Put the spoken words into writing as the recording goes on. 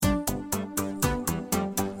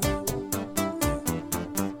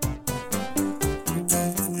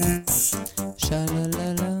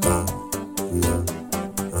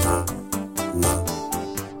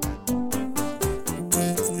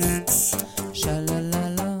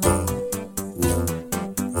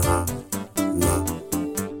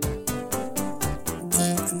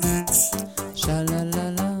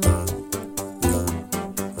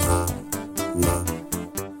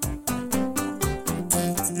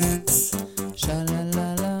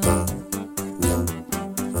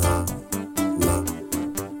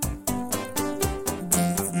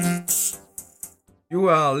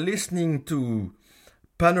are listening to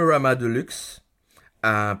Panorama Deluxe,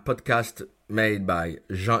 a podcast made by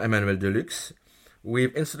Jean-Emmanuel Deluxe,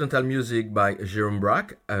 with incidental music by Jérôme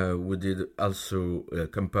Braque, who did also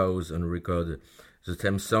compose and record the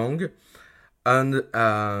theme song, and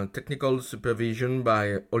technical supervision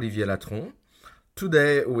by Olivier Latron.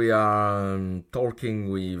 Today we are talking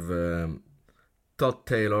with Tot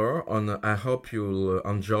Taylor, and I hope you'll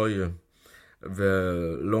enjoy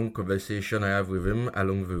the long conversation I have with him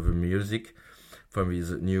along with the music from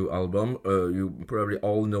his new album. You probably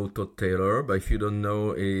all know Tot Taylor, but if you don't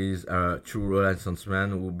know, he's a true Renaissance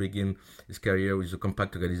man who began his career with a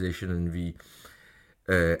compact organization in the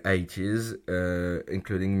 80s,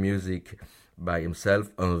 including music by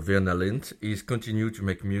himself and Werner Lindt. He's continued to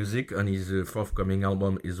make music, and his forthcoming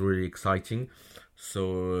album is really exciting.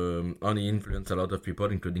 So, and he influenced a lot of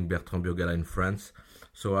people, including Bertrand Burgala in France.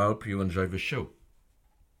 So I hope you enjoy the show.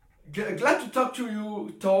 Glad to talk to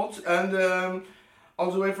you, Tot, and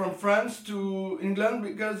all the way from France to England,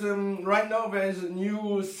 because right now there is a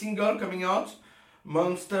new single coming out,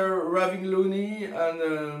 Monster Raving Loony,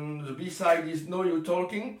 and the B-side is Know You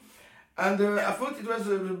Talking. And I thought it was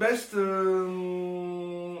the best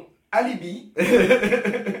alibi,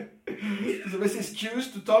 the best excuse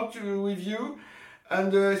to talk with you.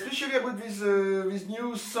 And especially about this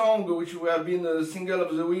new song, which we have been single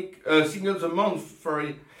of the week, single of the month.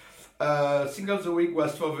 Sorry, single of the week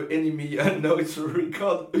was for the enemy, and now it's a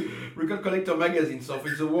record collector magazine. So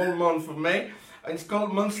it's a whole month of May, and it's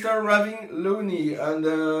called Monster Raving Loony, and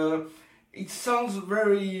it sounds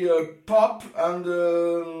very pop and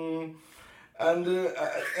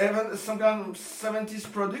even some kind of 70s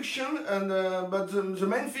production, and but the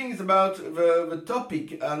main thing is about the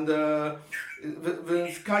topic and the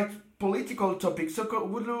quite political topic. So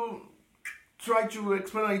would you try to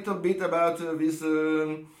explain a little bit about this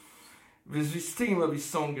theme of this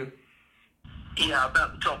song? Yeah,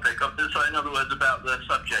 about the topic. So in other words, about the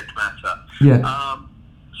subject matter. Yeah.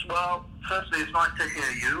 Well, firstly, it's nice to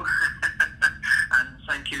hear you, and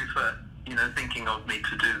thank you for thinking of me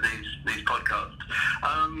to do these podcasts.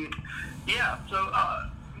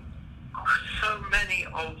 So many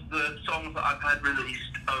of the songs that I've had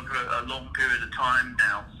released over a long period of time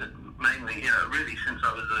now, mainly really since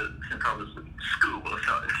I was at school. I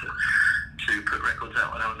started to put records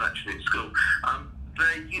out when I was actually at school.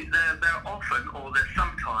 They're often, or they're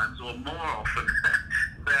sometimes, or more often,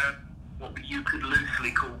 they're what you could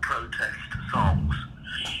loosely call protest songs,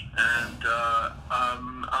 and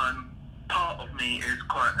part of me is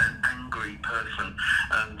quite an angry person,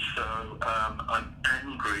 and so I'm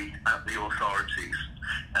angry at the authorities,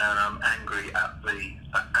 and I'm angry at the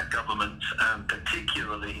government, and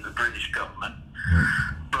particularly the British government,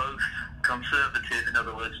 both Conservative, in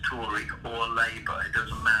other words Tory, or Labour, it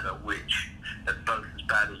doesn't matter which, they're both as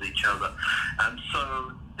bad as each other. And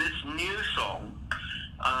so this new song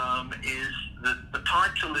is the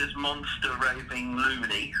title is Monster Raving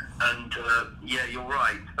Loony, and you're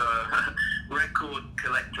right. Record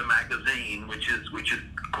Collector magazine, which is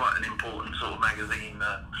quite an important sort of magazine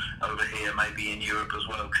over here, maybe in Europe as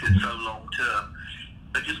well, because it's so long term.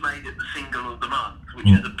 They just made it the single of the month, which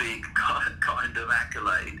is a big kind of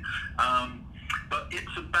accolade. But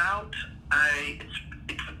it's about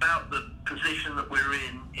the position that we're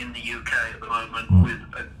in the UK at the moment, with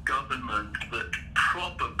a government that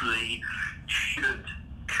probably should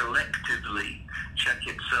collectively check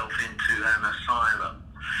itself into an asylum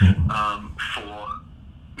for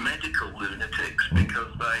medical lunatics,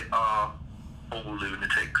 because they are all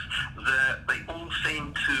lunatics. They all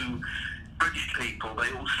seem to, British people,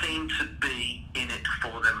 they all seem to be in it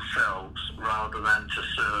for themselves rather than to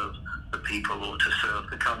serve the people or to serve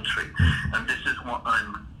the country. And this is what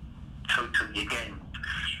I'm totally against.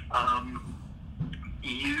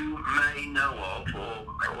 You may know of,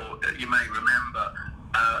 or you may remember,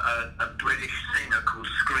 a British singer called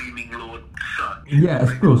Screaming Lord Sutch. Yeah,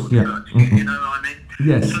 of course, yeah. Mm-hmm. You know what I mean?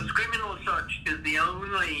 Yes. So Screaming Lord Sutch is the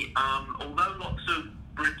only, although lots of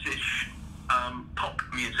British pop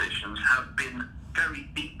musicians have been very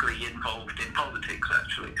deeply involved in politics,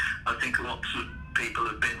 actually. I think lots of people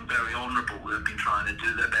have been very honourable, who have been trying to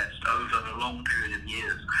do their best over a long period of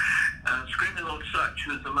years. Screaming Lord Sutch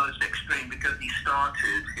was the most extreme because he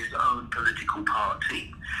started his own political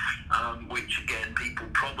party, which again people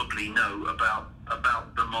probably know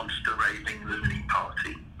about the Monster Raving Loony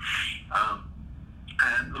Party.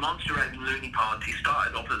 And the Monster Raving Loony Party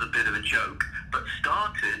started off as a bit of a joke, but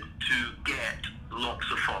started to get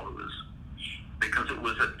lots of followers, because it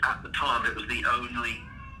was at the time it was the only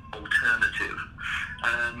alternative,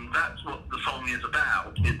 and that's what the song is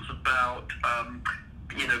about. It's about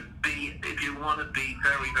if you want to be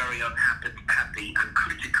very, very unhappy and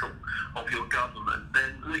critical of your government,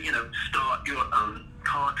 then, start your own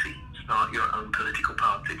party, start your own political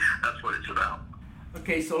party. That's what it's about.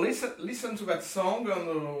 Okay, so listen to that song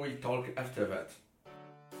and we'll talk after that.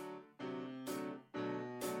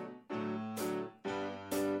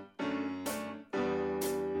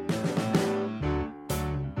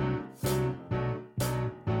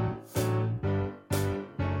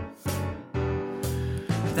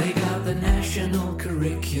 They got the national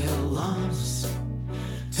curriculums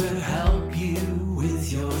to help you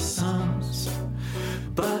with your sums.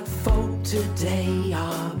 But folk today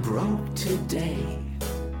are broke today,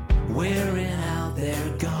 wearing out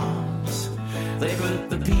their gums. They put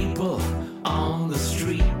the people on the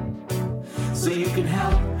street so you can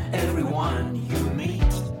help everyone you meet.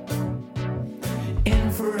 In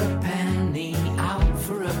for a penny, out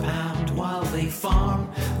for a pound, while they farm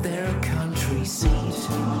their country seat.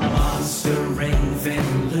 Monster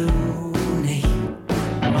raving loony,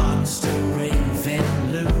 monster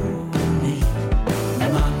raving loony,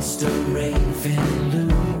 monster raving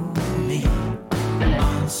loony,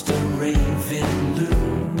 monster raving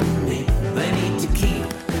loony. They need to keep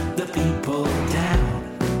the people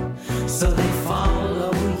down, so they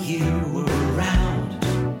follow you around.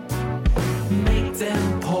 Make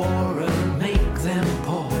them poorer, make them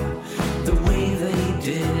poor, the way they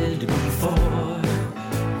did before.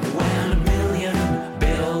 When a million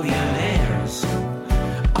billionaires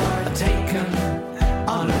are taken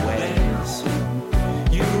unawares,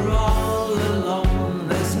 you're all alone,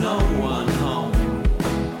 there's no one home.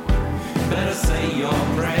 Better say your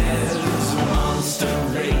prayers. Monster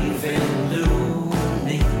raving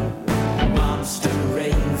loony, monster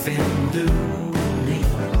raving loony,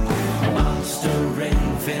 monster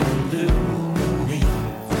raving loony,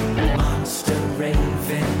 monster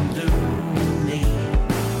raving loony.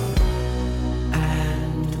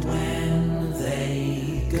 And when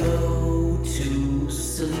they go to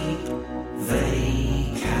sleep,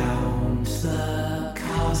 they count the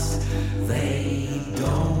cost, they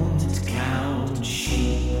don't count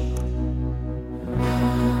sheep.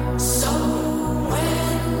 So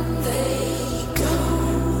when they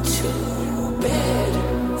go to bed,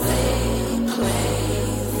 they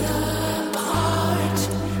play the part,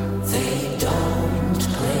 they don't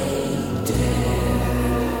play dead.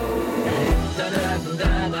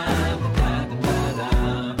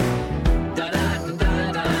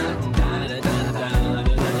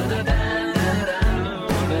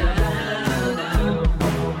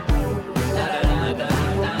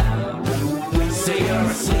 Say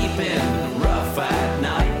you're sleeping rough at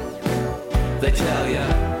night, they tell you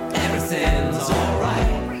everything's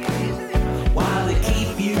alright, while they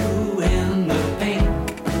keep you in the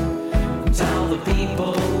pink, tell the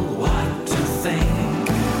people what to think.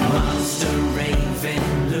 Monster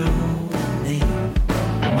raving loony,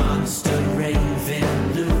 monster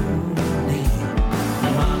raving loony,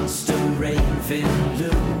 monster raving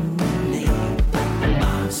loony,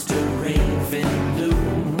 monster raving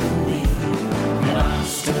loony,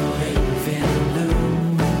 monster raving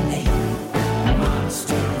loony,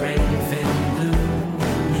 monster raving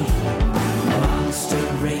loony, monster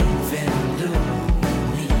raving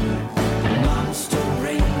loony, monster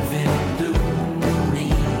raving loony.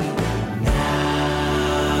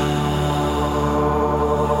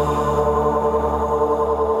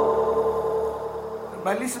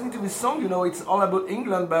 By listening to this song, it's all about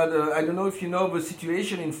England, but I don't know if you know the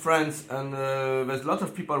situation in France, and there's a lot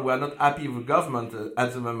of people who are not happy with the government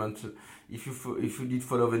at the moment, if you did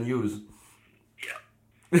follow the news. Yeah.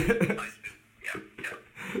 Yeah.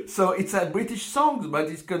 So it's a British song, but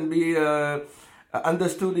it can be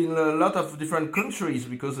understood in a lot of different countries,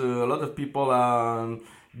 because a lot of people are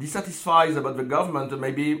dissatisfied about the government and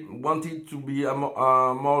maybe wanted to be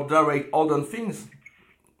more direct on things.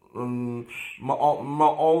 More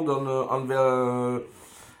old on the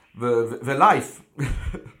life.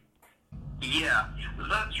 Yeah,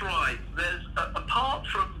 that's right. There's apart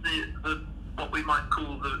from the what we might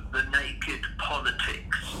call the naked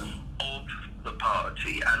politics of the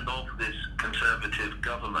party and of this conservative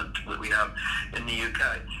government that we have in the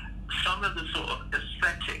UK, some of the sort of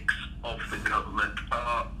aesthetics of the government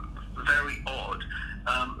are very odd.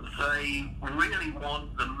 They really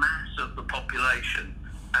want the mass of the population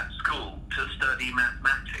at school to study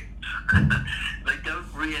mathematics. They don't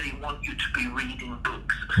really want you to be reading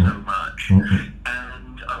books so much.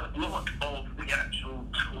 And a lot of the actual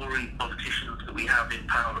Tory politicians that we have in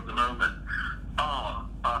power at the moment are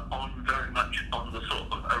on very much on the sort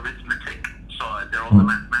of arithmetic side. They're on the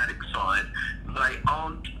mathematics side. They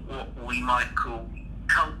aren't what we might call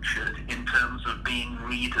cultured in terms of being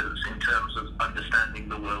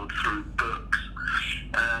world through books.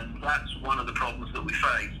 And that's one of the problems that we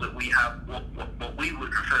face, that we have what we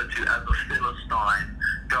would refer to as a Philistine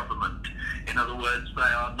government. In other words, they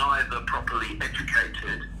are neither properly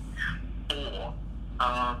educated or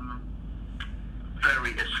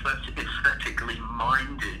very aesthetically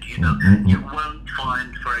minded. You know, you won't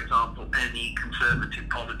find, for example, any conservative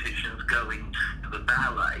politicians going to the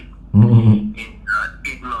ballet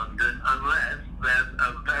in London unless there's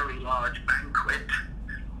a very large banquet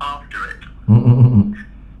after it.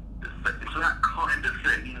 It's that kind of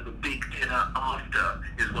thing, you know, the big dinner after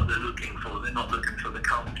is what they're looking for. They're not looking for the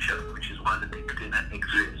culture, which is why the big dinner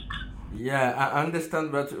exists. Yeah, I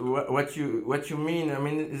understand, but what you mean? I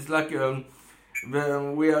mean, it's like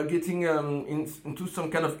we are getting into some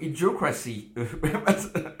kind of idiocracy.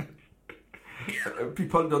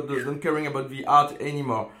 People don't caring about the art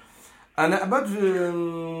anymore. And about a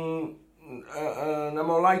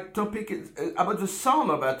more light topic about the sound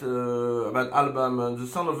about album, the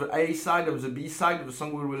sound of the A side, of the B side of the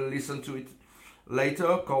song. We will listen to it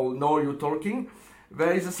later, called "Now You're Talking."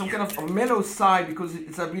 There is some kind of a mellow side because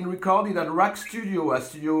it's been recorded at Rack Studio, a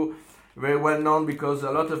studio very well known because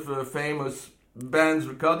a lot of famous bands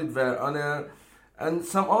recorded there. And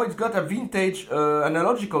somehow it's got a vintage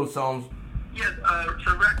analogical sound. Yes,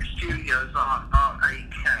 so Rack Studios are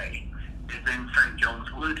RAK. Is in St John's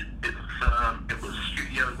Wood. It was a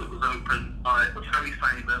studio that was opened by a very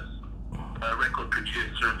famous record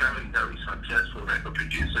producer, a very, very successful record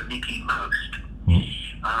producer, Nicky Most.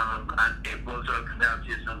 And it was opened out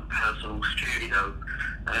as a personal studio.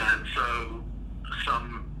 And so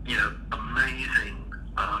some, you know, amazing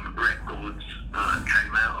records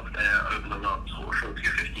came out of there over the last 40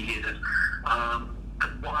 or 50 years.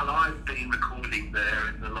 And while I've been recording there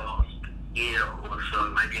in the last year or so,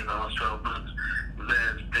 maybe in the last 12 months,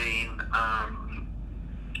 there's been,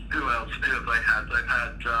 who else? Who have they had? They've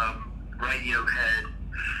had Radiohead.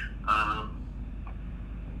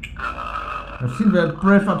 I've seen that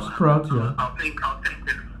Prefab Sprout, yeah. I think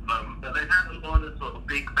this is the moment. But they've had a lot of sort of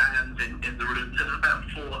big bands in the room. There's about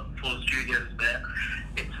four studios there.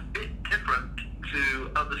 It's a bit different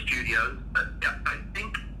to other studios, but I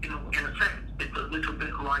think in a sense it's a little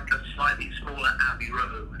bit like a slightly smaller Abbey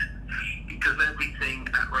Road. Because everything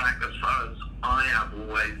at Rack, as far as I have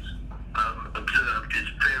always observed, is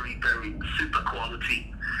very, very super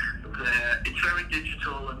quality. It's very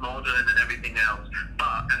digital and modern and everything else,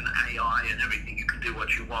 and AI and everything, you can do what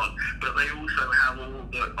you want. But they also have all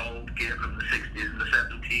the old gear from the 60s and the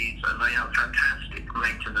 70s, and they have a fantastic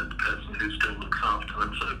maintenance person who still looks after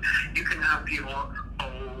them. So you can have your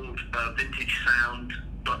old vintage sound,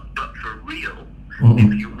 but for real,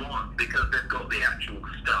 if you want, because they've got the actual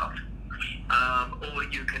stuff. Or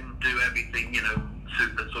you can do everything, you know,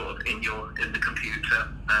 super sort of in the computer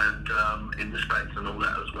and in the space and all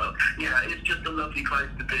that as well. Yeah, it's just a lovely place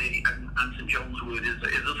to be, and St John's Wood is a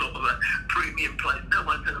sort of a premium place. No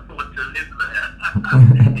one can afford to live there.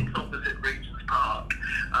 It's opposite Regent's Park,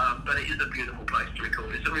 but it is a beautiful place to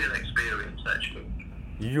record. It's a real experience, actually.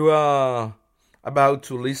 You are about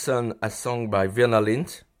to listen a song by Verna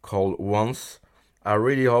Lind called Once. I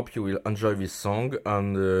really hope you will enjoy this song,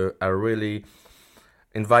 and I really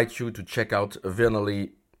invite you to check out Verna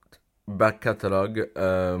Lind's back catalog.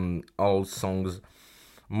 All songs,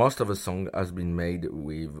 most of the song has been made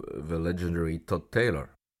with the legendary Tot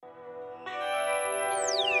Taylor.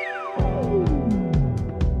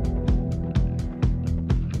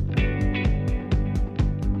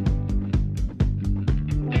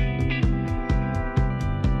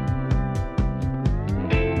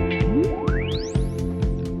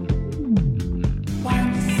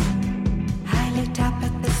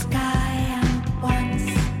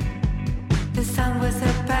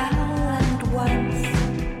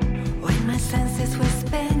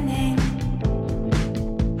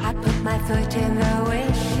 Until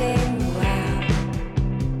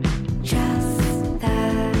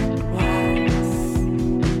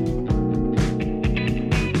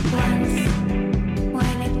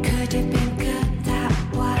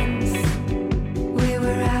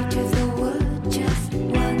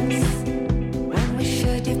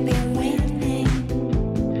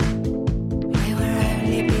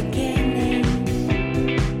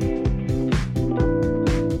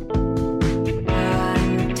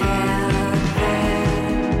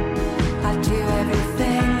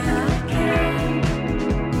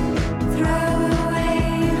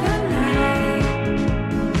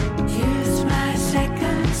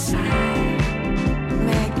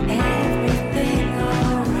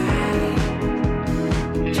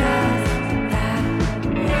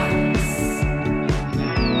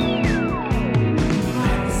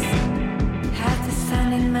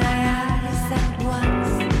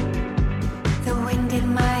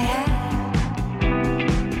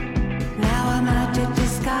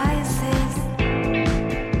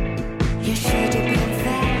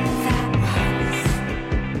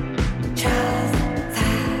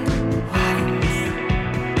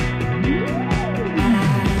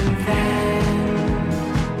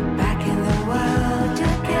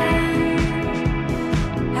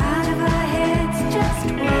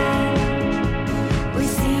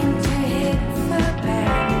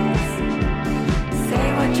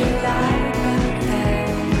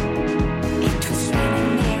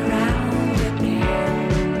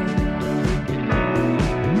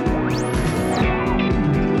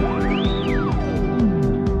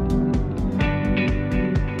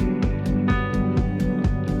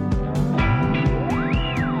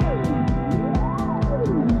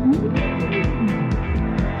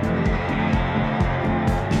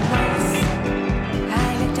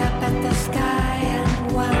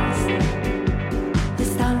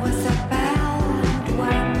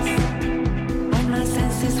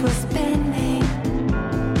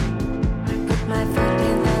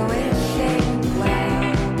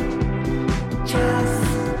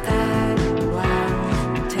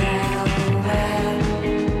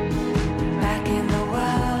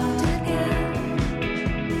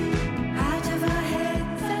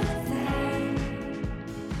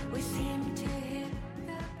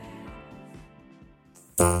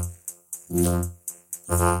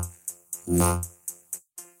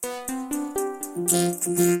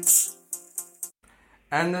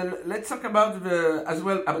And let's talk about as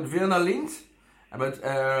well about Verna Lind, about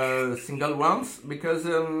single ones, because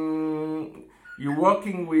you're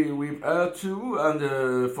working with her too, and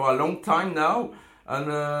for a long time now. And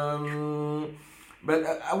but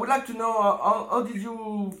I would like to know how did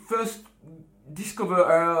you first discover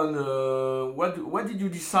her, and what did you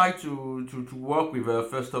decide to work with her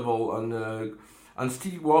first of all, and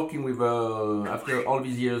still working with her after all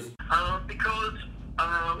these years? Because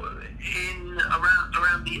in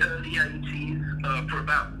around the early 80s, for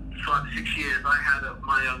about 5-6 years, I had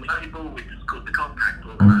my own label, which is called the Compact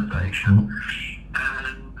Organisation,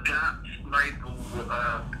 and that label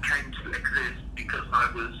came to exist because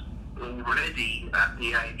I was already at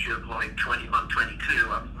the age of like 21, 22.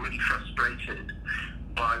 I was really frustrated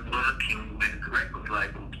by working with record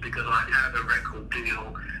labels because I had a record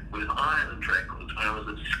deal with Ireland Records when I was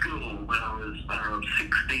at school. When I was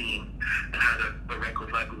 16, I had a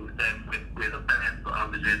record label with them with a band that I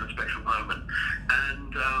was in, A Special Moment,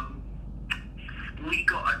 and we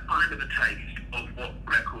got a kind of a taste of what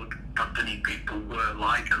record company people were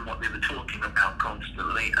like and what they were talking about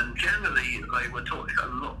constantly. And generally, they were talking a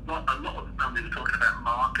lot of the time. They were talking about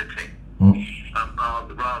marketing.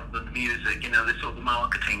 Rather than the music. You know, they saw the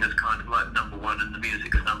marketing as kind of like number one and the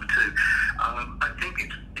music as number two. I think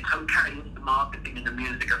it's okay if the marketing and the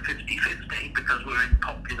music are 50-50 because we're in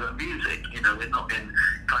popular music. You know, we're not in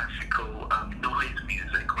classical noise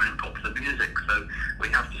music. We're in popular music, so we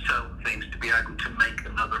have to sell things to be able to make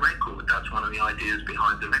another record. That's one of the ideas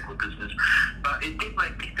behind the record business. But it did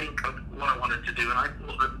make me think of what I wanted to do, and I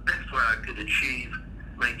thought that the best way I could achieve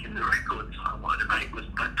making the records I wanted to make was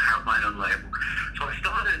to have my own label. So I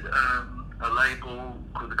started a label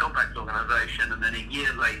called the Compact Organisation, and then a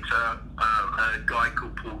year later, a guy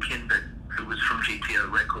called Paul Kinbeck, who was from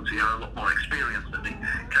GTO Records, who had a lot more experience than me,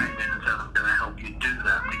 came in and said, I'm going to help you do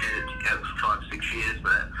that. We did it together for 5-6 years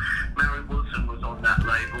there. Mary Wilson was on that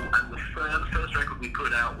label, and the first record we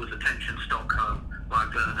put out was Attention Stockholm by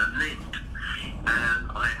Verna Lind.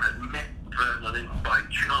 And I had met Verna Lind by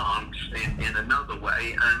chance in another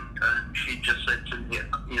way, and she just said to me,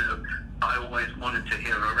 you know, I always wanted to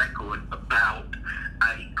hear a record about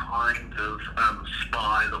a kind of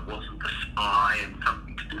spy that wasn't a spy and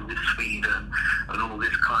something to do with Sweden and all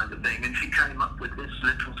this kind of thing. And she came up with this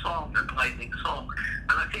little song and played me the song.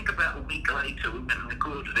 And I think about a week later we went and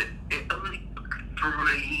recorded it. It only took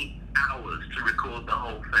 3 hours to record the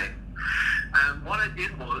whole thing. And what I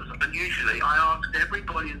did was, unusually, I asked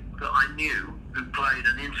everybody that I knew who played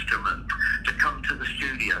an instrument to come to the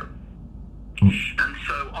studio. And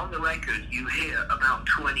so on the record, you hear about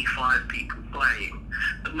 25 people playing,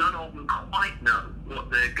 but none of them quite know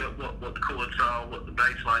what the chords are, what the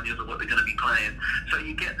bass line is, or what they're going to be playing. So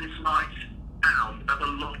you get this nice sound of a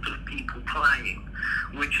lot of people playing,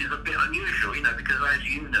 which is a bit unusual, you know, because as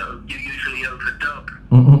you know, you usually overdub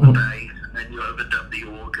the bass, and then you overdub the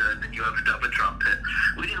organ, and you overdub a trumpet.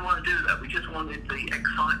 We didn't want to do that. We just wanted the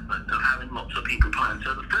excitement of having lots of people playing.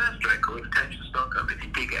 So the first record, Attention Stockholm, if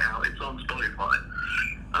you dig it out, it's on Spotify.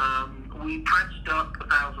 We pressed up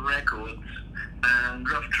 1,000 records, and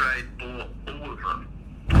Rough Trade bought all of them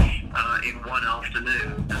in one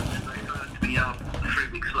afternoon. And they phoned me up 3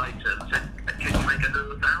 weeks later and said, can you make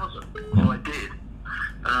another 1,000? So I did.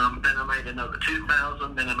 Then I made another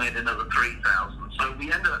 2,000, then I made another 3,000. So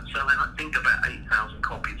we ended up selling, I think, about 8,000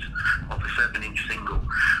 copies of the 7-inch single,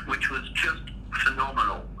 which was just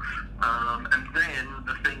phenomenal. And then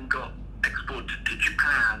the thing got exported to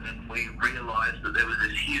Japan, and we realized that there was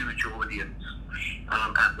this huge audience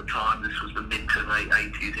at the time. This was the mid to late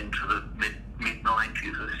 80s into the mid 90s.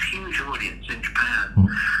 There was this huge audience in Japan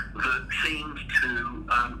that seemed to,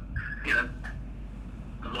 you know,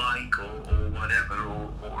 like or whatever,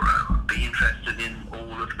 or be interested in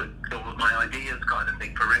all of my ideas, kind of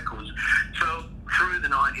thing, for records. So through the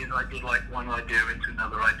 90s, I did like one idea into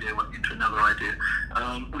another idea, into another idea.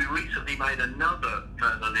 We recently made another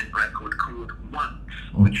Verna Lind record called Once,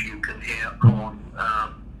 which you can hear on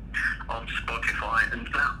Spotify, and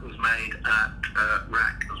that was made at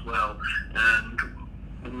Rack as well. And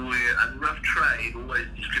Rough Trade always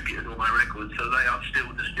distributed all my records, so they are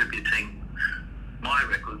still distributing my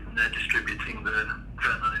records, and they're distributing the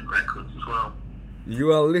Verna Lind records as well.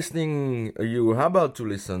 You are about to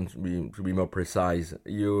listen, to be more precise.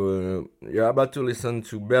 You're about to listen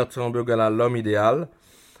to Bertrand Burgalat, L'Homme Idéal,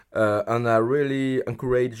 and I really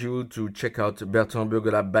encourage you to check out Bertrand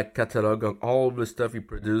Burgalat back catalog on all the stuff he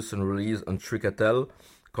produced and released on Tricatel,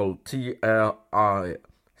 called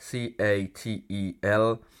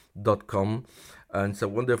TRICATEL.com. and it's a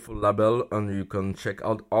wonderful label, and you can check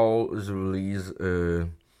out all the release.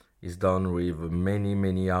 Is done with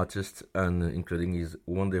many artists, and including his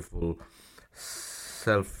wonderful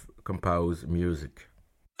self-composed music.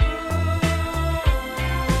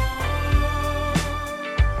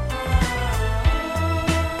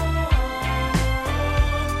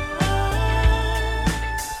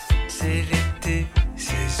 C'est l'été,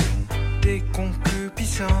 saison des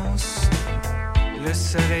concupiscences. Le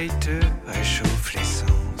soleil te réchauffe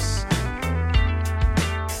l'essence.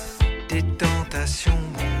 Des tentations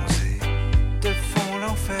bronzées te font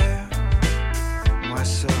l'enfer. Moi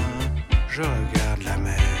serein, je regarde la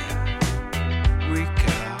mer. Oui,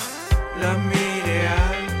 car l'homme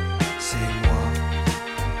idéal, c'est moi.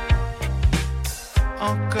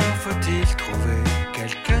 Encore faut-il trouver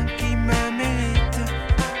quelqu'un qui me mérite.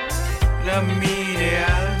 L'homme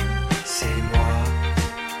idéal, c'est moi.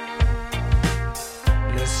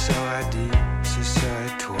 Le sort a dit, ce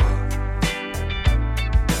serait toi.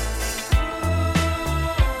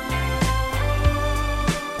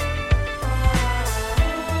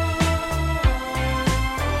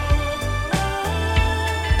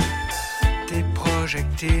 Des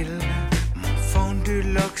projectiles m'ont fendu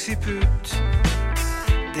l'occiput.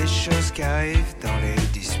 Des choses qui arrivent dans les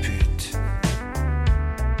disputes.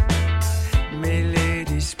 Mais les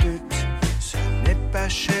disputes, ce n'est pas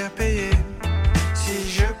cher payé. Si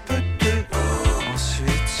je peux te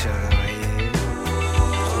ensuite surveiller,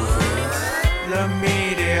 trouver l'homme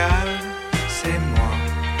idéal, c'est moi.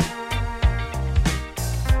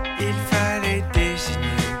 Il fallait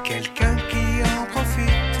désigner quelqu'un qui en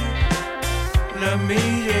profite. L'homme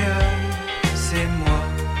idéal, c'est moi.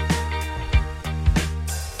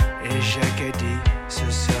 Et Jacques a dit, ce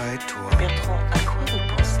serait toi. Bertrand, à quoi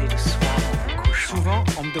vous pensez le soir en vous couchant? Souvent,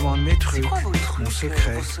 on me demande mes C'est trucs, quoi vos trucs, mon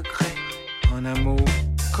secret. vos secrets? En un mot,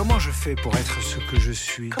 comment je fais pour être ce que je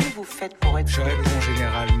suis? Comment vous faites pour être Je ce que vous réponds êtes?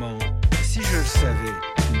 généralement, si je le savais,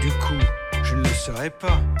 du coup, je ne le saurais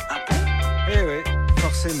pas. Ah bon? Eh oui,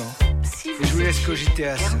 forcément. Si Et je vous laisse étiez cogiter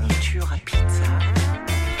à une ça. garniture à pizza,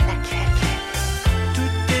 laquelle?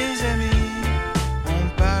 Toutes tes amies ont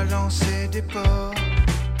balancé des porcs.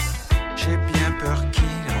 J'ai bien peur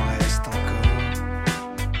qu'il en reste encore.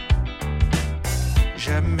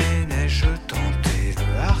 Jamais n'ai-je tenté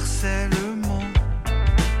le harcèlement.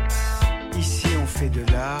 Ici on fait de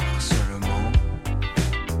l'art seulement.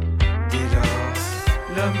 Dès lors,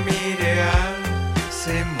 l'homme idéal,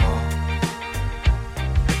 c'est moi.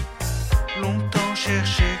 Longtemps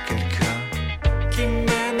cherché quelqu'un qui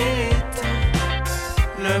me mérite.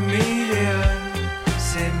 L'homme idéal,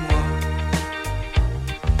 c'est moi.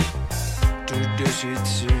 Tout de suite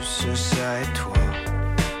ce serait toi.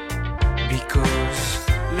 Because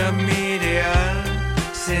l'homme idéal,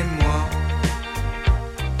 c'est moi.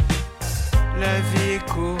 La vie est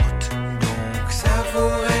courte, donc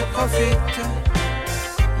savoure et profite.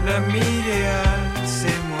 L'homme idéal,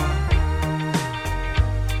 c'est moi.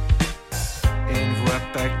 Et ne vois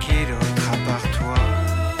pas qui d'autre à part toi.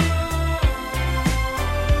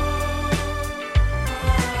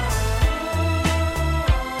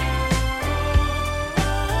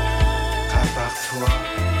 À part toi.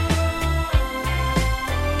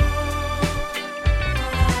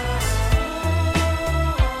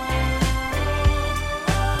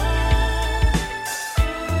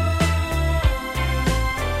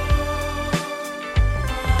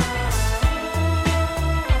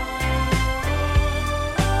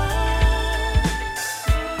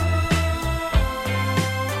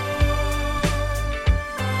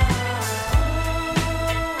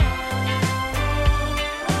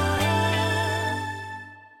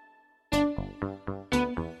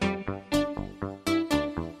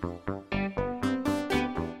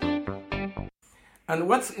 And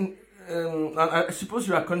what's in? I suppose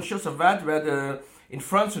you are conscious of that. But in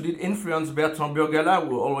France, you did influence Bertrand Burgala,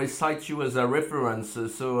 who always cites you as a reference.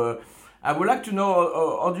 So I would like to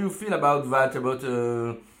know how do you feel about that? About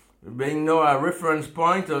being now a reference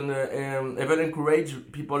point and even encourage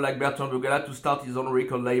people like Bertrand Burgala to start his own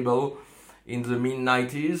record label in the mid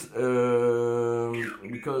 '90s.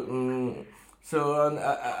 Because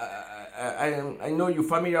I know you're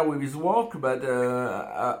familiar with his work, but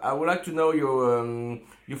I would like to know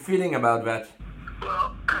your feeling about that.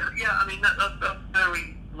 Well, yeah, I mean, that's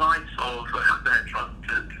very nice of Bertrand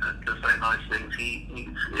to say nice things.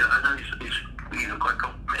 I know he's quite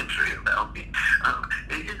complimentary about me.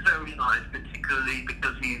 It is very nice, particularly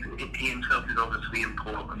because he himself is obviously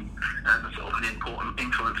important and sort of an important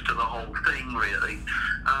influence to the whole thing, really.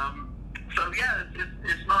 So yeah,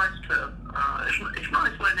 it's nice to it's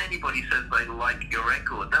nice when anybody says they like your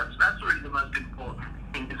record. That's really the most important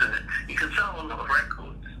thing thing, isn't it? You can sell a lot of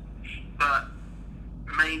records, but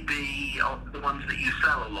maybe of the ones that you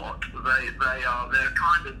sell a lot, they're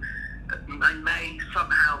kind of, they may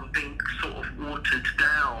somehow have been sort of watered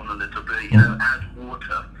down a little bit, you know, add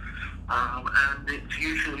water. And it's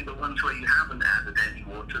usually the ones where you haven't added any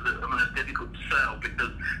water that are most difficult to sell,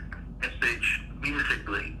 because the message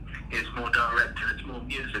musically is more direct and it's more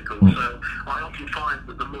musical. So I often find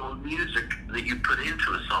that the more music that you put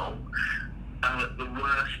into a song, the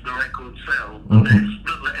worse the record sells,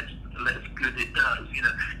 the less good it does. You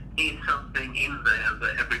know, need something in there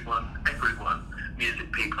that everyone,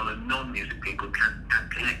 music people and non-music people can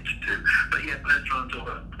connect to. But yeah, Bertrand's all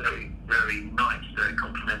very, very nice, very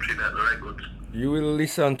complimentary about the records. You will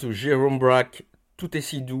listen to Jérôme Braque, Tout est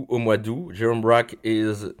si doux au mois d'août. Jérôme Braque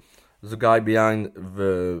is the guy behind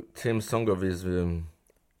the theme song of his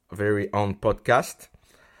very own podcast.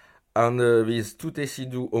 And this Tout est si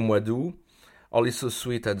doux au mois d'août, All is so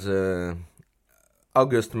sweet at the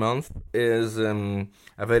August month, is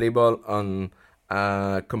available on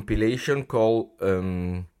a compilation called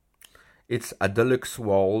It's a Deluxe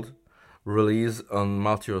World, released on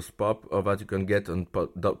Martyrs Pop, or that you can get on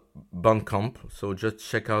Bandcamp. So just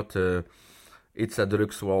check out It's a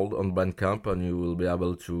Deluxe World on Bandcamp, and you will be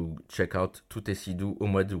able to check out Tout est si doux au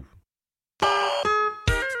mois d'août.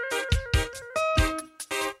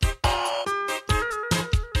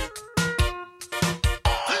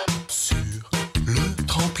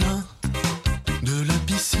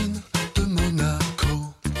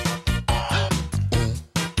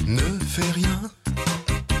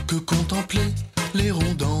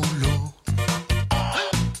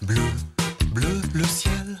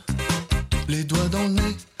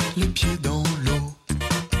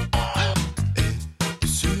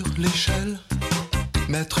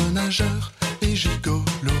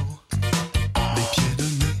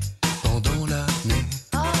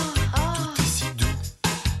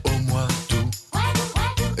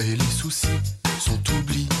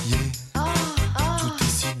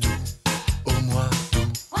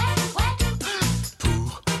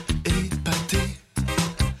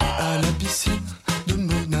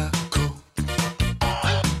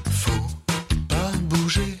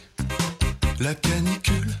 La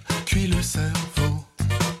canicule cuit le cerveau,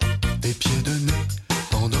 des pieds de nez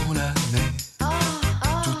pendant l'année.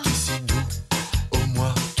 Tout est si doux au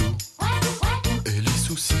mois d'août, et les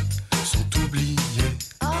soucis sont oubliés.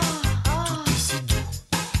 Tout est si doux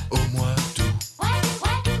au mois d'août.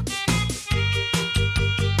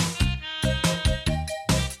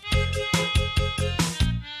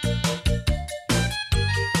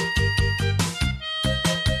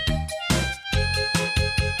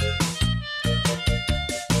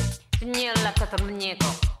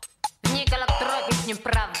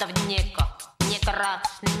 Правда в неко, неко рак,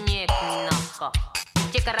 снег, ноко.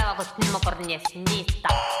 Неко раваку снемокор не сниста.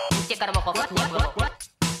 Неко раваку снег,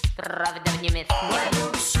 правда в немец.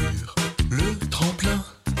 Sur le tremplin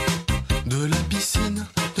de la piscine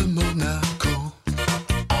de Monaco,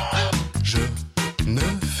 je ne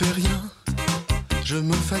fais rien, je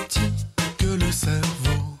me fatigue que le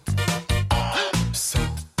cerveau.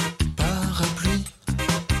 Sans parapluie,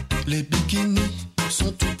 les bikinis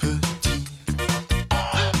sont tout petits.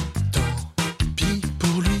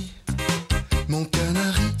 Mon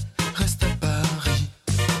canari reste à Paris,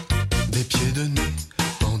 des pieds de nez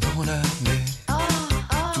pendant l'année.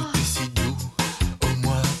 Tout est si doux au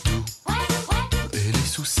mois d'août, et les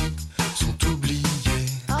soucis sont oubliés.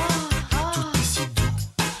 Tout est si doux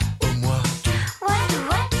au mois d'août,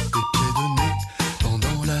 des pieds de nez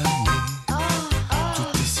pendant l'année.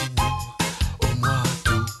 Tout est si doux au mois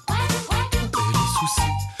d'août, et les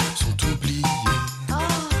soucis sont oubliés.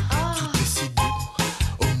 Tout est si doux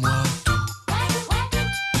au mois d'août.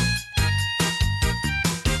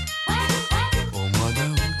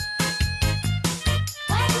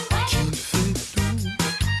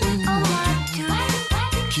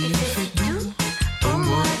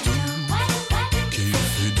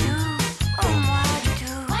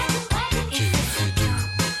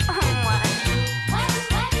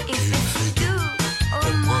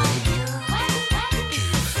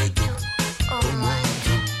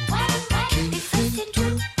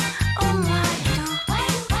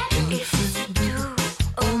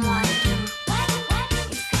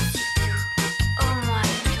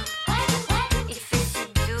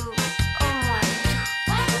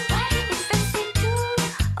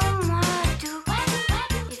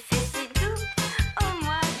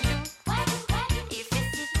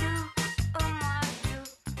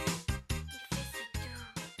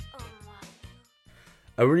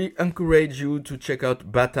 I really encourage you to check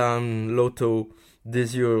out Batam Lotto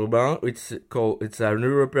Désir Urbain. It's an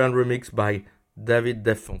European remix by David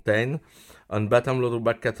Desfontaines. On Batam Loader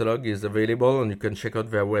back catalog is available, and you can check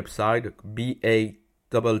out their website BATTANL,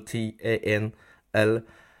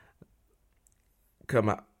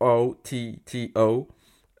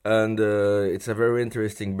 and it's a very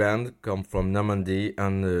interesting band, come from Normandy,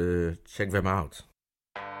 and check them out.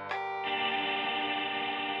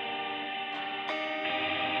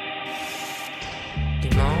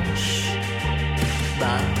 Dimanche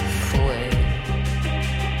bafoué,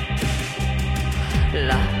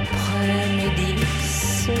 l'après-midi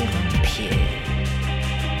sur un pied,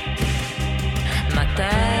 ma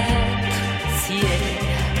tête sciée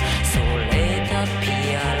sur les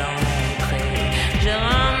tapis à l'entrée, je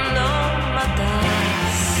rame dans ma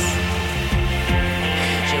tasse,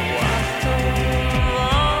 je vois ton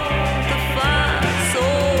vent de face au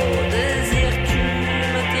désir qui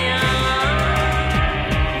me tient,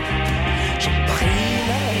 j'ai pris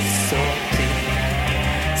la sortie,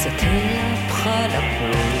 c'était après la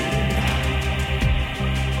pluie.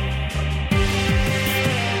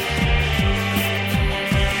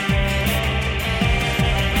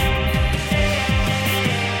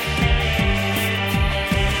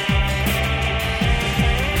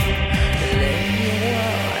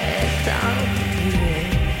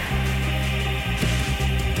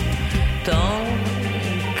 Ton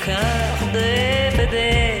cœur DVD,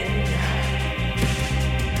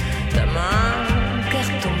 ta main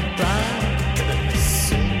carton-pâte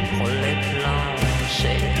sur les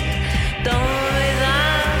planchers, ton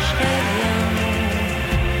visage revient,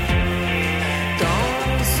 ton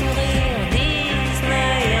sourire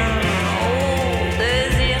disneyen, au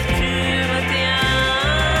désir tu me tiens,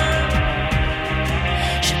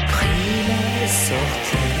 j'ai pris la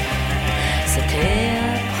sortie, c'était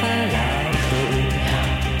après la pluie.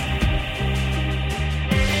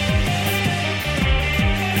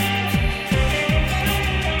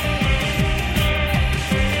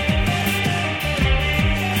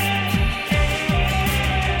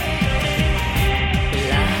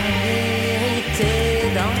 La vérité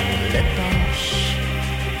dans les poches,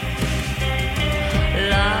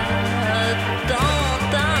 l'attente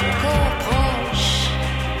encore proche,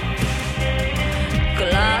 que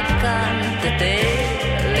la quantité,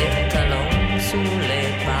 les talons sous les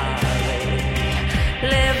pavés,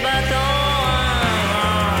 les bâtons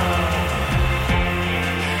à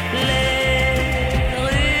les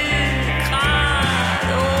rues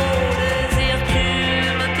crades, au désir tu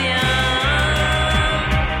me tiens,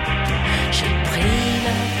 j'ai pris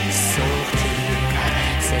la sortie,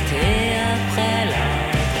 c'était après la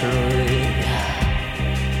pluie.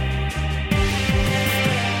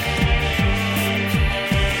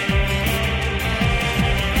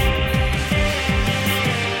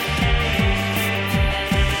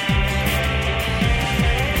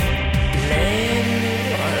 Les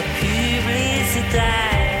murs publicitaires,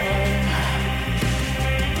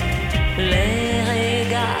 les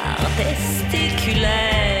regards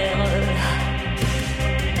testiculaires,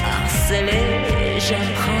 harcelés,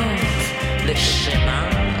 j'emprunte le chemin.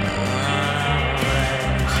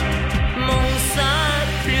 Mon sac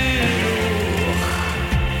plus lourd,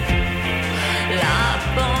 la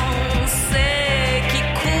pensée qui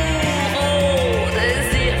court, au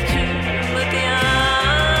désir tu me tiens,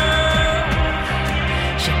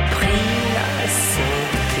 j'ai pris la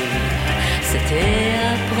sortie, c'était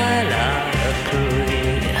après la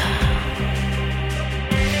pluie.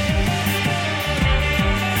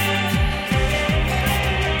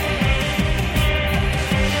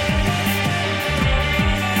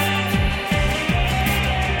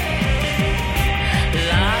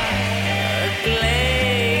 La clé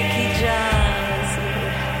qui jase,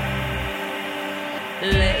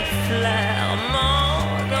 les fleurs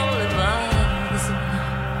morts dans le vase,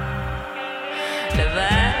 le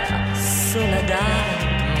verre sous la dalle,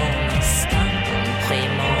 mon instinct pris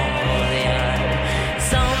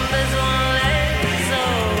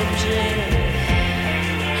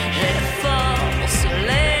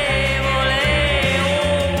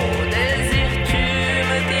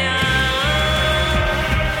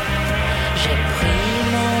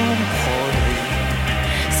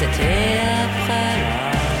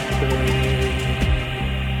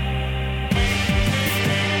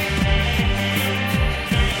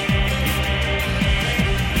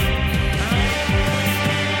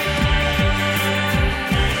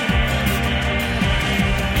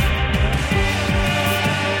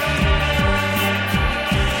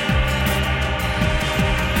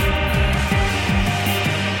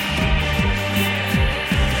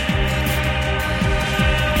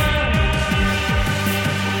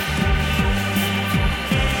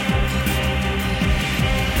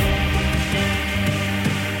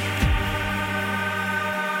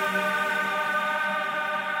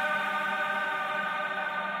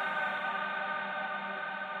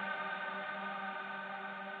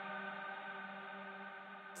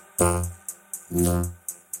And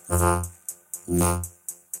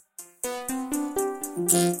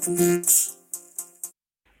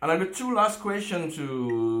I've got two last questions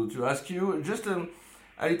to ask you, just a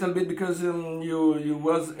little bit, because you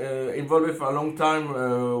was involved for a long time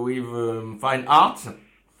with fine art,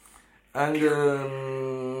 and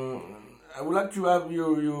I would like to have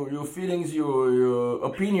your feelings, your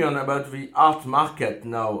opinion about the art market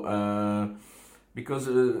now, because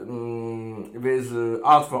there's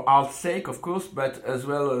art for art's sake, of course, but as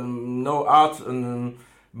well no art and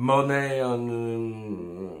money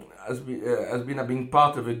and has been a big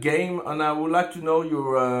part of the game. And I would like to know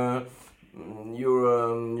your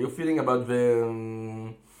feeling about this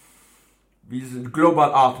global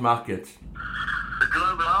art market. The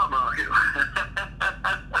global art market.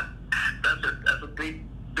 that's a big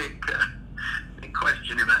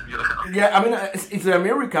question in that. Yeah, I mean, it's the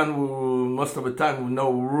American who most of the time who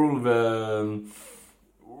know rule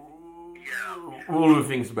the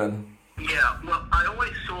things, Ben. Yeah, well, I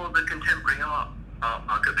always saw the contemporary art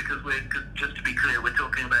market, because just to be clear, we're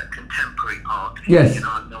talking about contemporary art. Yes. You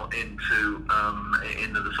know, I'm not into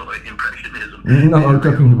the sort of impressionism. No, I'm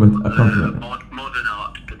talking about modern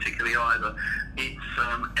art, particularly either. It's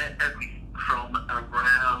everything from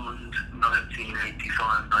around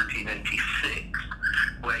 1985, 1986,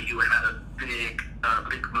 where you had a big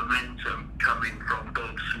momentum coming from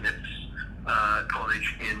Goldsmiths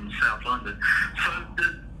College in South London. So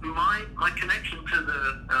my connection to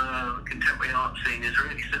the contemporary art scene is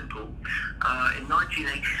really simple. In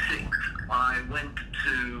 1986, I went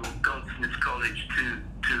to Goldsmiths College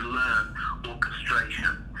to learn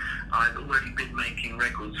orchestration. I'd already been making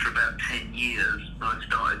records for about 10 years. I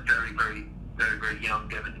started very, very, very, very young,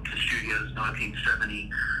 getting into studios 1972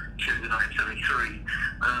 to 1973.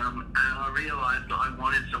 And I realized that I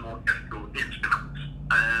wanted some orchestral instruments,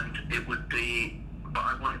 and but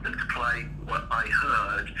I wanted them to play what I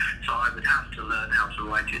heard, so I would have to learn how to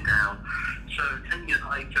write it down. So 10 years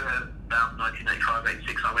later, about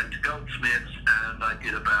 1985-86, I went to Goldsmiths, and I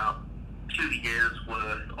did about 2 years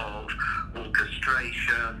worth of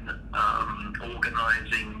orchestration,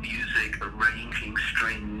 organizing music, arranging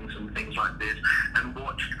strings and things like this, and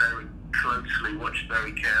watched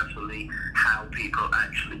very carefully how people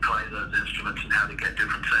actually play those instruments and how to get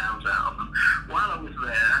different sounds out of them. While I was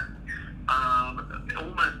there,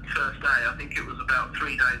 almost first day, I think it was about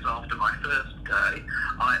 3 days after my first day,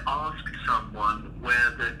 I asked someone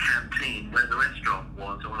where the restaurant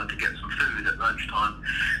was. I wanted to get some food at lunchtime,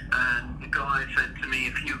 and the guy said to me,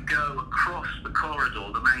 if you go across the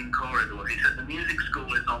corridor, the main corridor, he said the music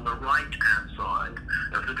school is on the right-hand side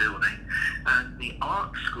of the building, and the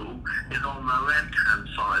art school is on the left-hand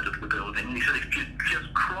side of the building. And he said, if you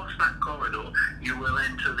just cross that corridor, you will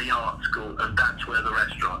enter the art school, and that's where the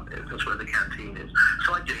restaurant is, that's where the canteen is.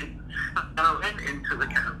 So I did. And I went into the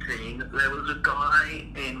canteen. There was a guy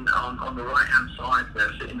on the right-hand side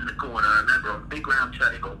there, sitting in the corner, I remember, on a big round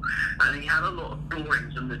table, and he had a lot of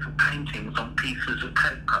drawings and little paintings on pieces of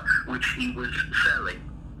paper, which he was selling.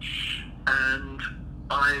 And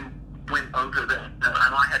I went over there, and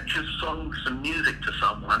I had just sung some music to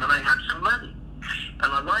someone, and I had some money.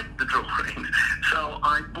 And I liked the drawings, so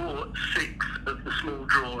I bought 6 of the small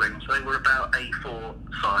drawings. They were about A4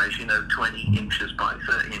 size, 20 inches by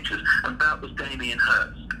 30 inches, and that was Damien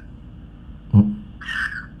Hirst,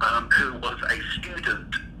 who was a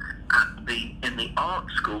student in the art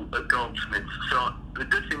school at Goldsmiths. So the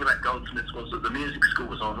good thing about Goldsmiths was that the music school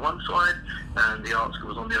was on one side and the art school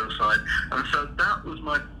was on the other side. And so that was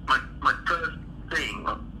my first thing.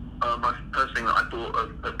 My first thing that I bought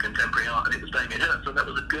of contemporary art, and it was Damien Hirst. So that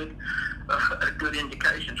was a good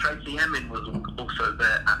indication. Tracy Emin was also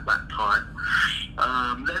there at that time.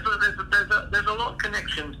 There's a lot of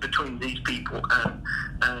connections between these people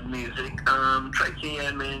and music. Tracy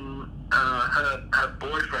Emin, her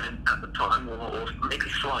boyfriend at the time, or maybe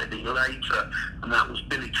slightly later, and that was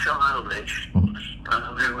Billy Childish,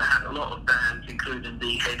 who had a lot of bands, including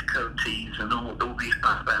the Head Coaties and all these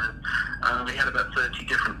bands. They had about 30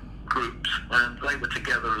 different groups, and they were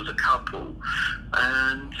together as a couple.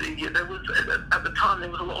 And there was, at the time, there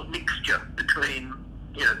was a lot of mixture between,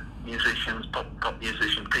 musicians, pop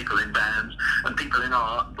musicians, people in bands, and people in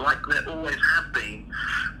art, like there always have been.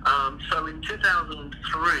 So in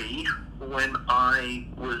 2003, when I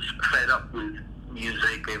was fed up with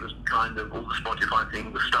music, it was kind of all the Spotify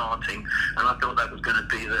thing was starting, and I thought that was going to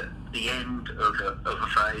be the end of a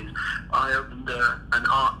phase. I opened an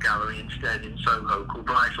art gallery instead in Soho called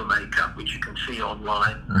Bridal Makeup, which you can see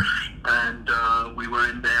online, and we were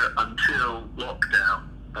in there until lockdown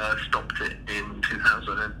stopped it in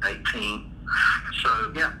 2018.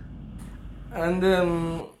 So yeah. And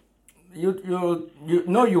you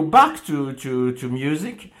know you're back to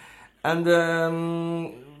music, and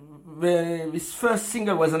this first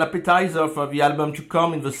single was an appetizer for the album to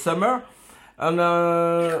come in the summer. And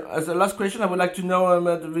as a last question, I would like to know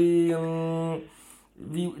about the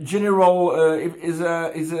general is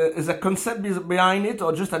a concept behind it,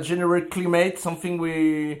 or just a general climate, something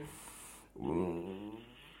we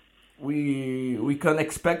can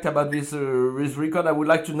expect about this record. I would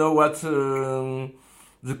like to know what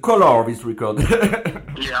the color of this record.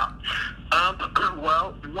 Yeah.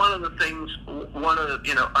 Well, one of the things,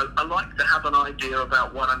 I like to have an idea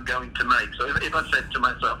about what I'm going to make. So if I said to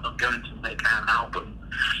myself, I'm going to make an album,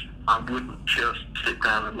 I wouldn't just sit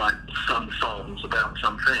down and write some songs about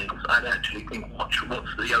some things. I'd actually think, what's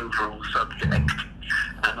the overall subject?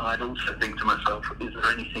 And I'd also think to myself, is there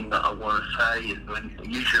anything that I want to say? Is there anything?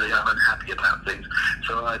 Usually I'm unhappy about things.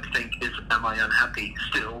 So I'd think, am I unhappy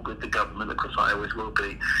still with the government? Of course I always will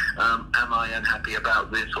be. Am I unhappy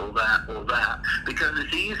about this or that or that? Because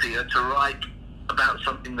it's easier to write about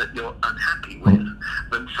something that you're unhappy with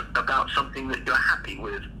than about something that you're happy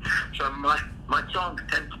with. So my songs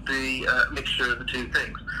tend to be a mixture of the two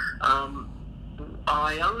things.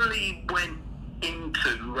 I only went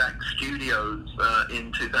into Rack Studios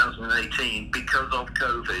in 2018 because of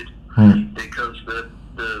COVID, because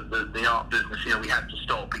the art business, we had to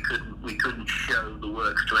stop. We couldn't show the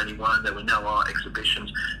works to anyone. There were no art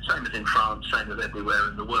exhibitions. Same as in France, same as everywhere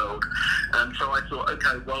in the world. And so I thought,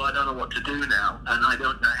 okay, well, I don't know what to do now, and I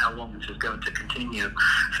don't know how long this is going to continue.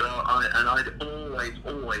 So I'd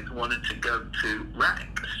always wanted to go to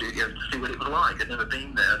Rack Studios to see what it was like. I'd never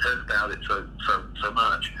been there. I'd heard about it so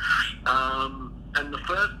much. And the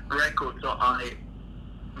first record that I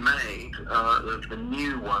made, the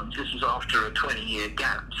new ones, this was after a 20-year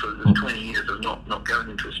gap, so there's 20 years of not going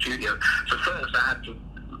into a studio. So first I had to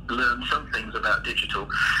learn some things about digital,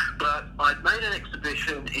 but I'd made an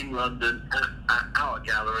exhibition in London at our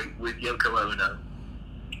gallery with Yoko Ono,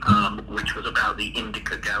 which was about the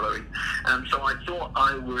Indica Gallery. And so I thought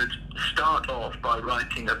I would start off by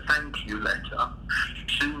writing a thank you letter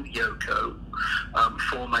to Yoko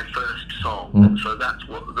for my first song. And so that's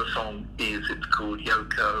what the song is. It's called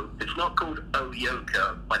Yoko. It's not called Oh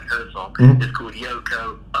Yoko, like her song. It's called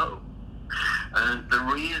Yoko Oh. And the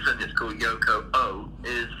reason it's called Yoko O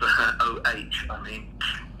is O-H,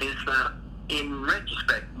 is that in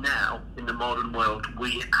retrospect now, in the modern world,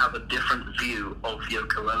 we have a different view of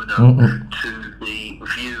Yoko Ono to the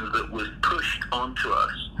view that was pushed onto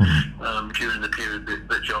us during the period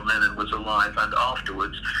that John Lennon was alive and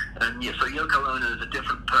afterwards. And so Yoko Ono is a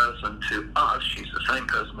different person to us. She's the same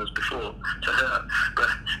person as before to her, but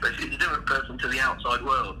she's a different person to the outside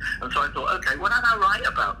world. And so I thought, okay, why don't I write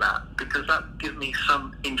about that? Because that gives me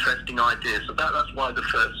some interesting ideas. So that's why the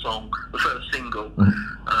first single,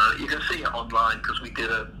 you can see it online because we did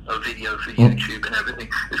a video for YouTube and everything.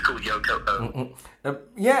 It's called Yoko O.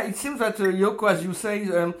 Yeah, it seems that Yoko, as you say,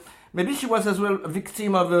 maybe she was as well a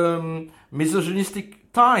victim of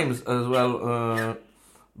misogynistic times as well,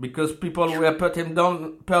 because people were put her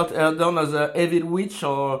down as a evil witch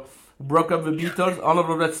or broke up the Beatles, all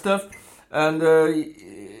of that stuff, and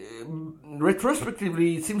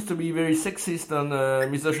retrospectively it seems to be very sexist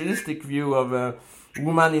and misogynistic view of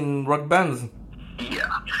women in rock bands. Yeah,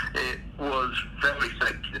 it was very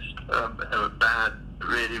sexist, bad,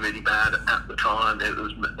 really, really bad at the time. It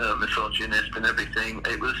was misogynist and everything.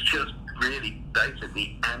 It was just really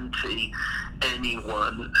basically anti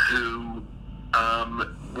anyone who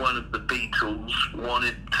one of the Beatles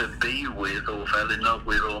wanted to be with or fell in love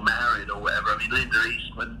with or married or whatever. Linda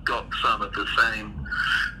Eastman got some of the same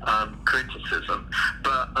criticism,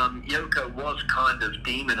 but Yoko was kind of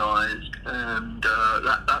demonized, and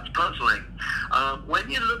that's puzzling. When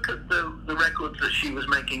you look at the records that she was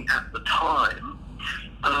making at the time,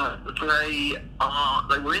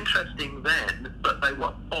 they were interesting then, but they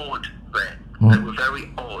were odd then. They were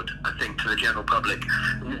very odd, I think, to the general public.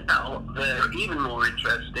 Now, they're even more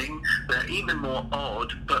interesting, they're even more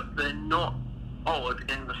odd, but they're not odd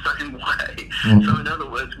in the same way. So in other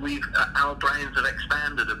words, our brains have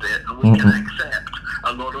expanded a bit, and we can accept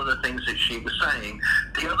a lot of the things that she was saying.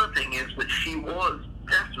 The other thing is that she was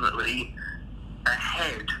definitely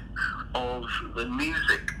ahead of the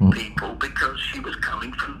music people because she was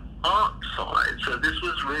coming from art side, so this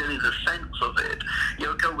was really the sense of it.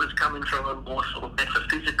 Yoko was coming from a more sort of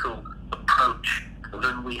metaphysical approach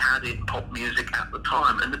than we had in pop music at the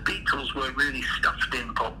time, and the Beatles were really stuffed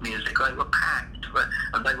in pop music. They were packed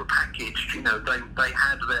and they were packaged,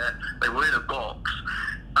 they were in a box,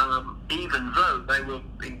 even though they were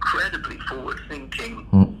incredibly forward thinking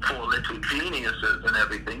four little geniuses and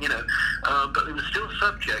everything, but it was still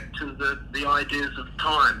subject to the ideas of the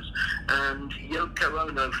times. And Yoko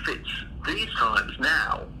Ono fits these times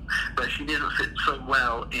now, but she didn't fit so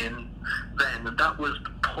well in then. And that was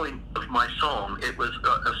the point of my song. It was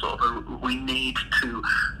a sort of we need to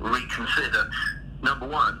reconsider, number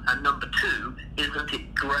one. And number two, isn't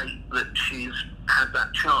it great that she's had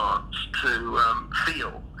that chance to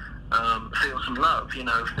feel some love,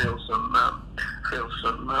 feel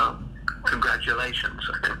some congratulations.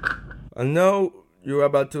 And now you're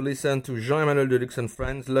about to listen to Jean-Emmanuel Deluxe and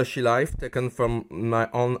Friends, Lushy Life, taken from my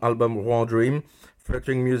own album Rouen Dream,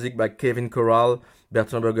 featuring music by Kevin Corral,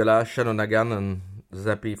 Bertrand Bergela, Shannon Hagan, and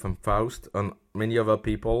Zappi from Faust, and many other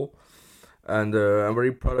people. And I'm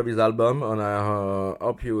very proud of his album, and I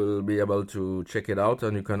hope you will be able to check it out.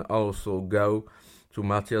 And you can also go to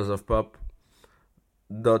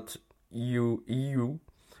martyrsofpop.eu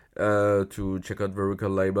to check out the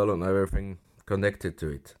record label and everything connected to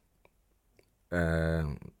it.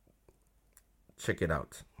 Check it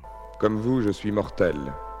out. Comme vous, je suis mortel.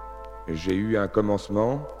 J'ai eu un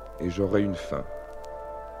commencement et j'aurai une fin.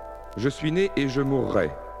 Je suis né et je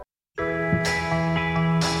mourrai.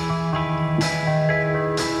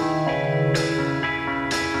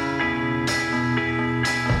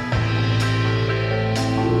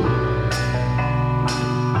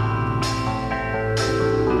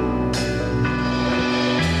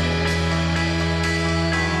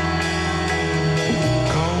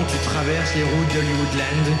 Les routes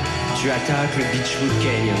d'Hollywoodland, tu attaques le Beachwood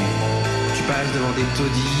Canyon. Tu passes devant des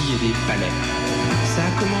taudis et des palais. Ça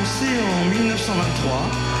a commencé en 1923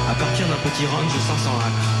 à partir d'un petit ranch de 500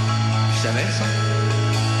 acres. Tu savais ça?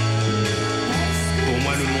 Pour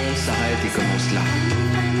moi, le monde s'arrête et commence là.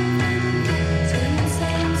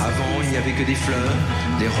 Avant, il n'y avait que des fleurs,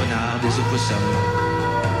 des renards, des opossums.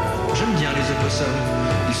 J'aime bien les opossums.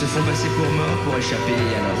 Ils se font passer pour morts pour échapper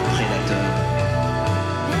à leurs prédateurs.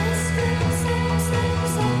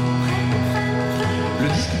 Le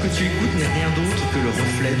disque que tu écoutes n'est rien d'autre que le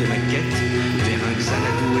reflet de ma quête vers un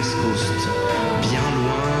Xanadu West Coast, bien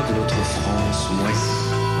loin de notre France moisie.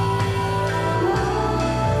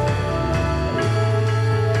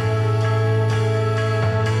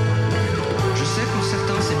 Je sais pour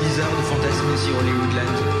certains c'est bizarre de fantasmer sur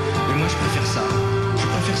Hollywoodland, mais moi je préfère ça. Je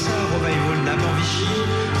préfère ça à Revival Nab en Vichy,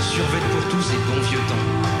 survêt pour tous ces bons vieux temps,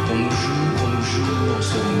 qu'on nous joue en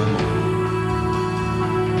ce moment.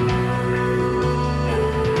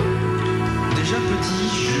 Déjà petit,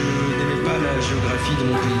 je n'aimais pas la géographie de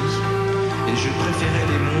mon pays et je préférais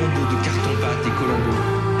les mondes de carton-pâte et Colombo.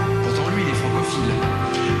 Pourtant lui, il est francophile.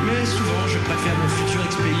 Mais souvent, je préfère mon futur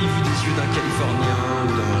ex-pays vu des yeux d'un Californien ou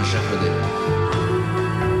d'un Japonais.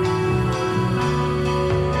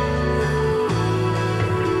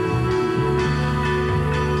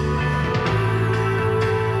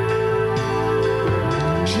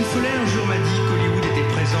 Jean Follet un jour m'a dit qu'Hollywood était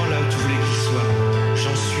présent là où tu voulais qu'il soit.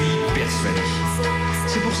 J'en suis persuadé.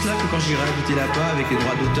 C'est pour cela que quand j'irai habiter là-bas avec les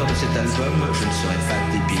droits d'auteur de cet album, je ne serai pas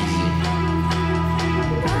dépaysé.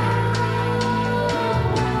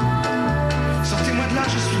 Sortez-moi de là,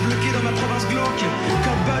 je suis bloqué dans ma province glauque.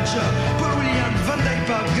 Kurt Budge, Paul Williams, Van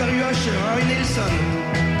Dyke, Gary Usher, Harry Nilsson.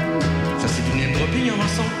 Ça c'est du name dropping, hein,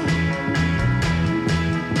 Vincent?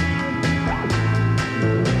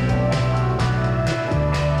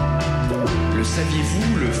 Le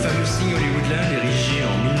saviez-vous, le fameux signe Hollywoodland érigé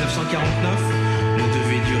en 1949 ne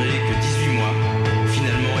devait durer que 18 mois.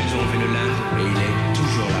 Finalement, ils ont enlevé le land et il est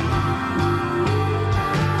toujours là.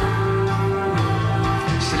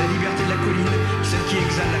 C'est la liberté de la colline, celle qui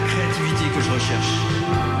exhale la créativité que je recherche.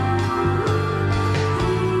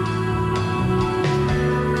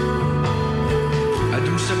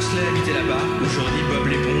 Aldous Huxley habitait là-bas. Aujourd'hui, Bob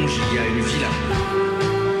l'éponge y a une villa.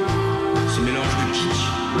 Ce mélange de kitsch,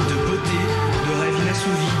 de beauté, de rêve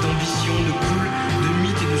inassouvi, d'ambition, de cool, de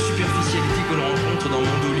mythe et de superficialité que l'on rencontre dans le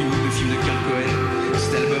monde d'Hollywood, le film de Carl Cohen.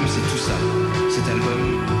 Cet album, c'est tout ça. Cet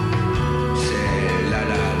album, c'est La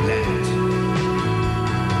La Land.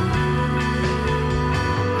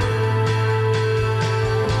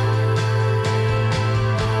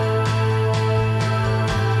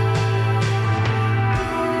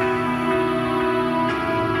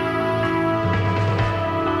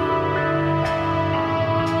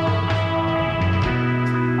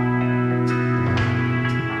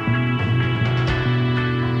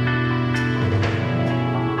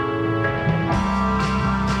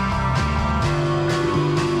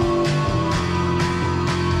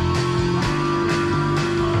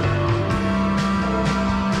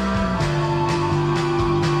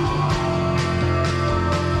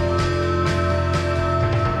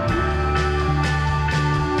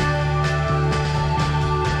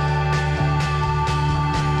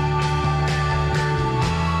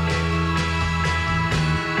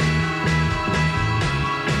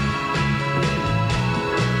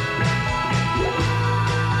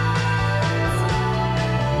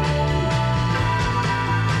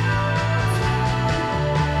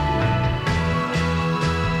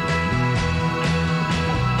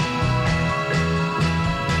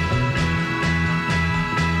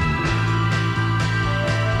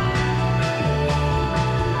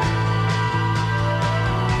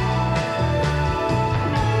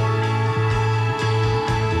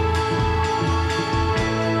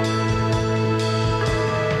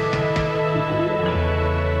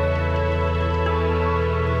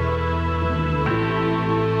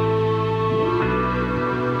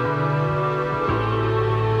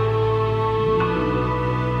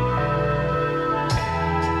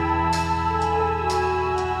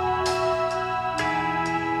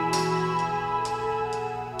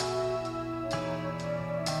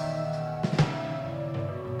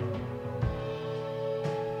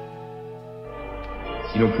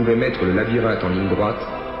 l'on pouvait mettre le labyrinthe en ligne droite,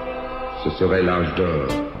 ce serait l'âge d'or.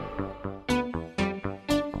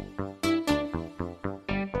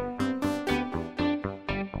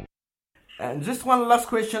 And just one last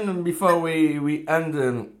question before we end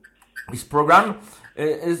this program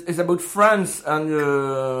is about France and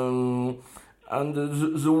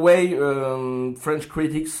the way French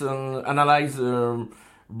critics analyze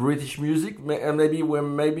British music. Maybe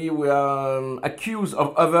we are accused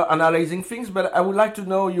of over analyzing things, but I would like to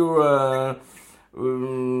know your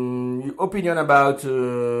opinion about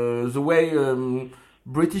the way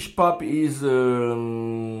British pop is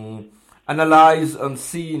analyzed and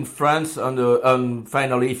seen in France, and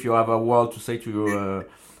finally, if you have a word to say to your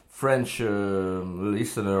French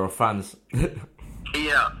listener or fans.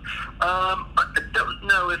 Yeah, I don't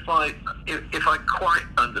know if I quite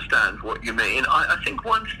understand what you mean. I think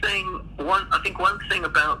one thing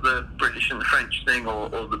about the British and the French thing, or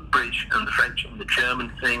the British and the French and the German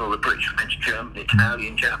thing, or the British, French, German,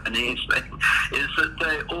 Italian, Japanese thing, is that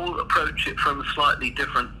they all approach it from a slightly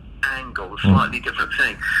different angle, a slightly different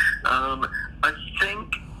thing. I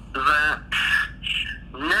think that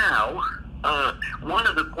now. One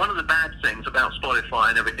of the bad things about Spotify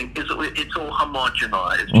and everything is that it's all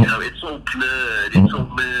homogenized. You know, it's all blurred. It's all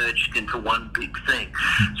merged into one big thing.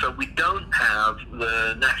 So we don't have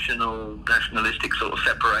the nationalistic sort of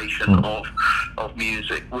separation of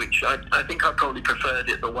music, which I think I probably preferred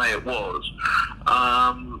it the way it was.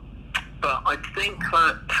 But I think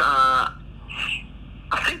that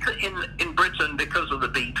in Britain, because of the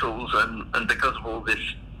Beatles and because of all this.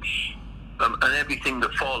 And everything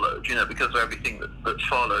that followed, you know, because of everything that's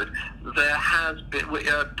followed, there has been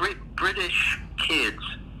British kids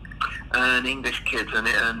and English kids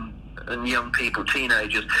and young people,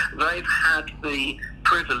 teenagers. They've had the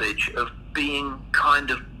privilege of being kind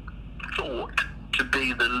of thought to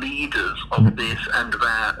be the leaders of this and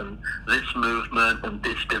that and this movement and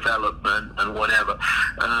this development and whatever.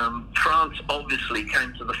 France obviously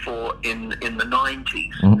came to the fore in the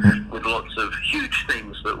 90s with lots of huge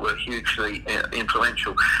things that were hugely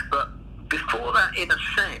influential. But before that, in a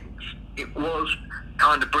sense, it was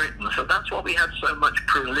kind of Britain. So that's why we had so much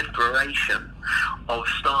proliferation of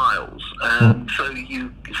styles. And so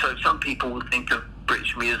some people would think of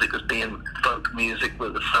British music as being folk music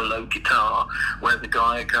with a solo guitar, where the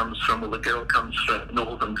guy comes from or the girl comes from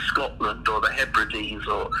northern Scotland or the Hebrides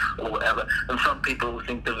or whatever. And some people will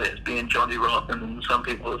think of it as being Johnny Rotten, and some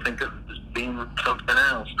people will think of it as being something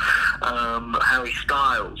else. Harry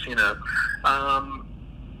Styles, you know.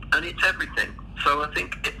 And it's everything. So I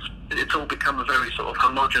think it's all become a very sort of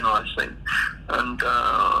homogenized thing. And,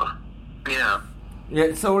 yeah.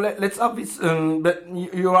 Yeah, so let's have this. But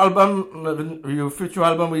your album, your future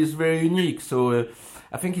album, is very unique. So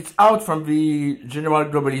I think it's out from the general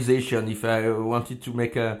globalization. If I wanted to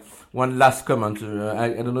make one last comment,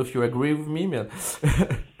 I don't know if you agree with me, man.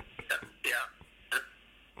 Yeah.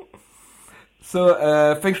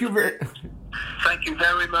 So thank you very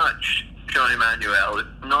much, John Emmanuel.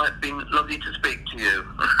 It's been lovely to speak to you.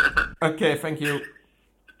 Okay, thank you.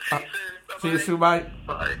 See you soon. Bye.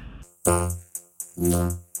 Bye.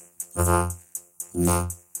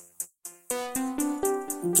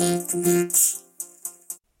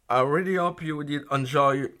 I really hope you did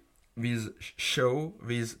enjoy this show,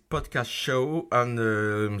 this podcast show,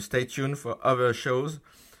 and stay tuned for other shows.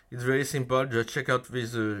 It's very simple. Just check out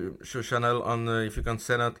this show channel on if you can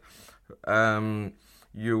send it.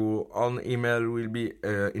 Your own email will be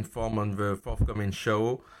informed on the forthcoming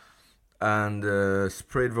show, and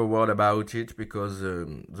spread the word about it, because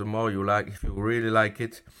the more you like, if you really like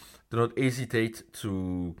it, do not hesitate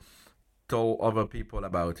to tell other people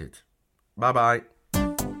about it. Bye bye.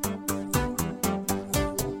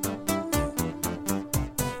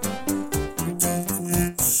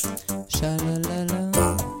 Shalom.